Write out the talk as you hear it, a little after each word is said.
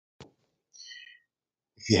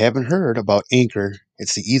you haven't heard about Anchor,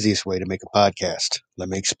 it's the easiest way to make a podcast. Let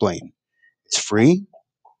me explain. It's free.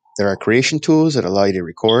 There are creation tools that allow you to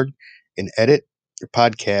record and edit your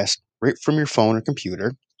podcast right from your phone or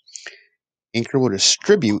computer. Anchor will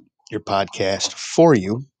distribute your podcast for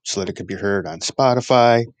you so that it can be heard on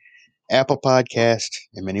Spotify, Apple Podcast,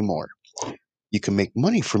 and many more. You can make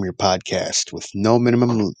money from your podcast with no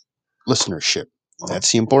minimum listenership.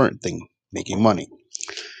 That's the important thing, making money.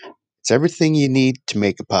 It's everything you need to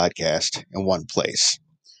make a podcast in one place.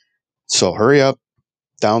 So hurry up,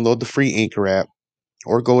 download the free Anchor app,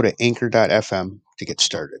 or go to anchor.fm to get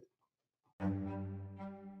started.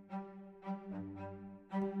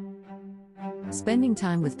 Spending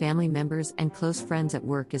time with family members and close friends at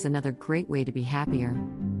work is another great way to be happier.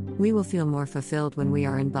 We will feel more fulfilled when we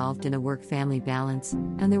are involved in a work-family balance,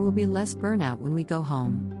 and there will be less burnout when we go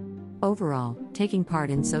home. Overall, taking part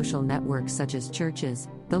in social networks such as churches,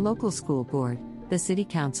 the local school board, the city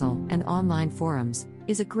council, and online forums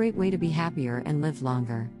is a great way to be happier and live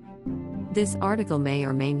longer. This article may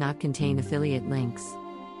or may not contain affiliate links.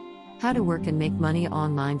 How to work and make money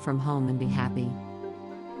online from home and be happy.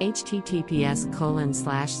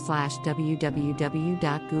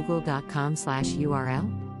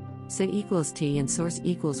 https://www.google.com/URL Sit equals T and source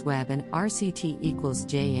equals web and RCT equals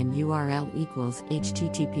J and URL equals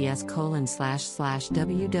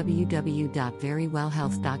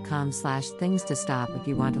https://www.verywellhealth.com/things to stop if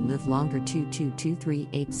you want to live longer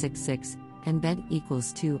 2223866 and bed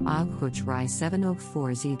equals 2 Aghuch Rai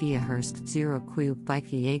 704 Z via Hurst 0 Q Bike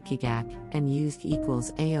Gigak and used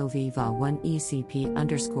equals AOV Va 1 ECP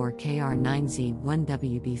underscore KR9Z 1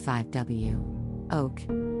 WB5W. Oak.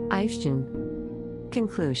 Eifchen.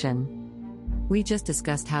 Conclusion. We just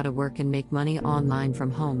discussed how to work and make money online from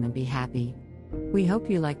home and be happy. We hope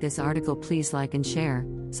you like this article. Please like and share,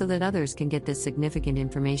 so that others can get this significant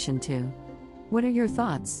information too. What are your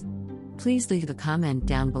thoughts? Please leave a comment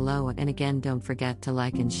down below, and again, don't forget to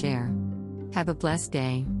like and share. Have a blessed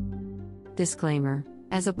day. Disclaimer: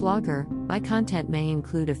 as a blogger, my content may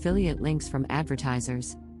include affiliate links from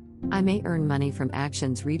advertisers. I may earn money from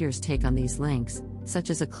actions readers take on these links, such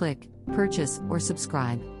as a click, purchase, or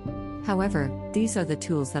subscribe. However, these are the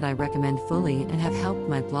tools that I recommend fully and have helped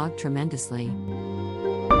my blog tremendously.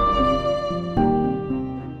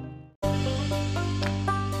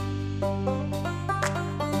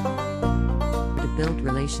 To build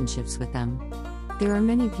relationships with them. There are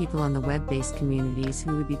many people on the web-based communities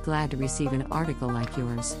who would be glad to receive an article like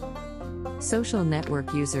yours. Social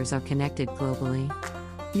network users are connected globally.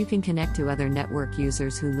 You can connect to other network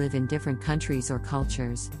users who live in different countries or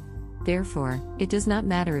cultures. Therefore, it does not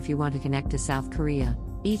matter if you want to connect to South Korea,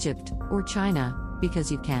 Egypt, or China, because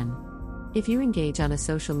you can. If you engage on a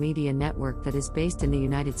social media network that is based in the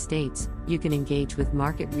United States, you can engage with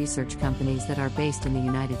market research companies that are based in the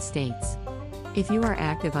United States. If you are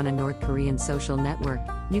active on a North Korean social network,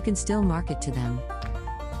 you can still market to them.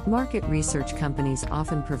 Market research companies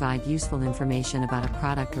often provide useful information about a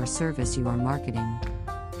product or service you are marketing.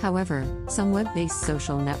 However, some web-based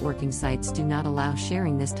social networking sites do not allow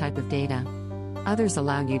sharing this type of data. Others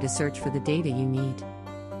allow you to search for the data you need.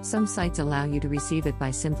 Some sites allow you to receive it by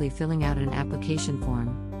simply filling out an application form.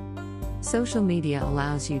 Social media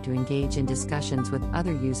allows you to engage in discussions with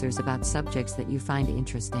other users about subjects that you find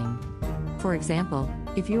interesting. For example,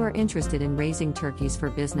 if you are interested in raising turkeys for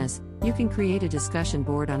business, you can create a discussion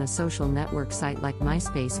board on a social network site like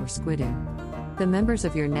MySpace or Squidoo. The members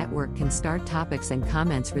of your network can start topics and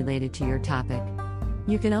comments related to your topic.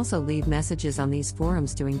 You can also leave messages on these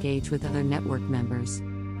forums to engage with other network members.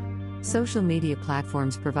 Social media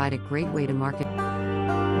platforms provide a great way to market.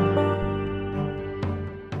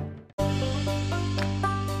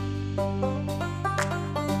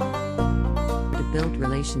 To build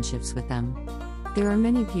relationships with them. There are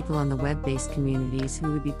many people on the web-based communities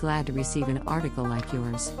who would be glad to receive an article like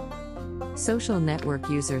yours. Social network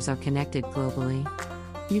users are connected globally.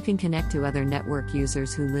 You can connect to other network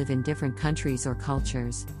users who live in different countries or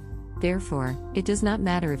cultures. Therefore, it does not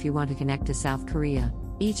matter if you want to connect to South Korea,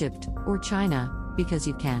 Egypt, or China, because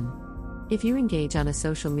you can. If you engage on a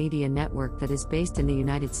social media network that is based in the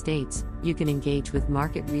United States, you can engage with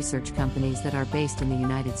market research companies that are based in the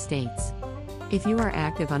United States. If you are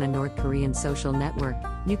active on a North Korean social network,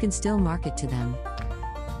 you can still market to them.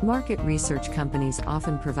 Market research companies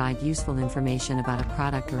often provide useful information about a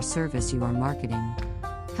product or service you are marketing.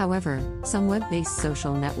 However, some web-based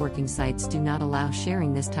social networking sites do not allow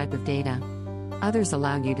sharing this type of data. Others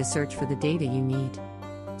allow you to search for the data you need.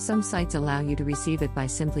 Some sites allow you to receive it by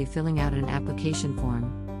simply filling out an application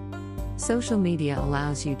form. Social media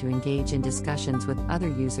allows you to engage in discussions with other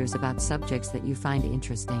users about subjects that you find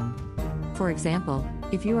interesting. For example,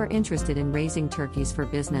 If you are interested in raising turkeys for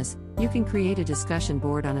business, you can create a discussion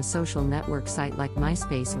board on a social network site like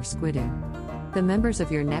MySpace or Squidoo. The members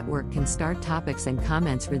of your network can start topics and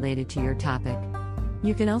comments related to your topic.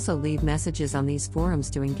 You can also leave messages on these forums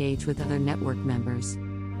to engage with other network members.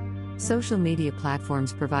 Social media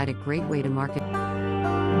platforms provide a great way to market.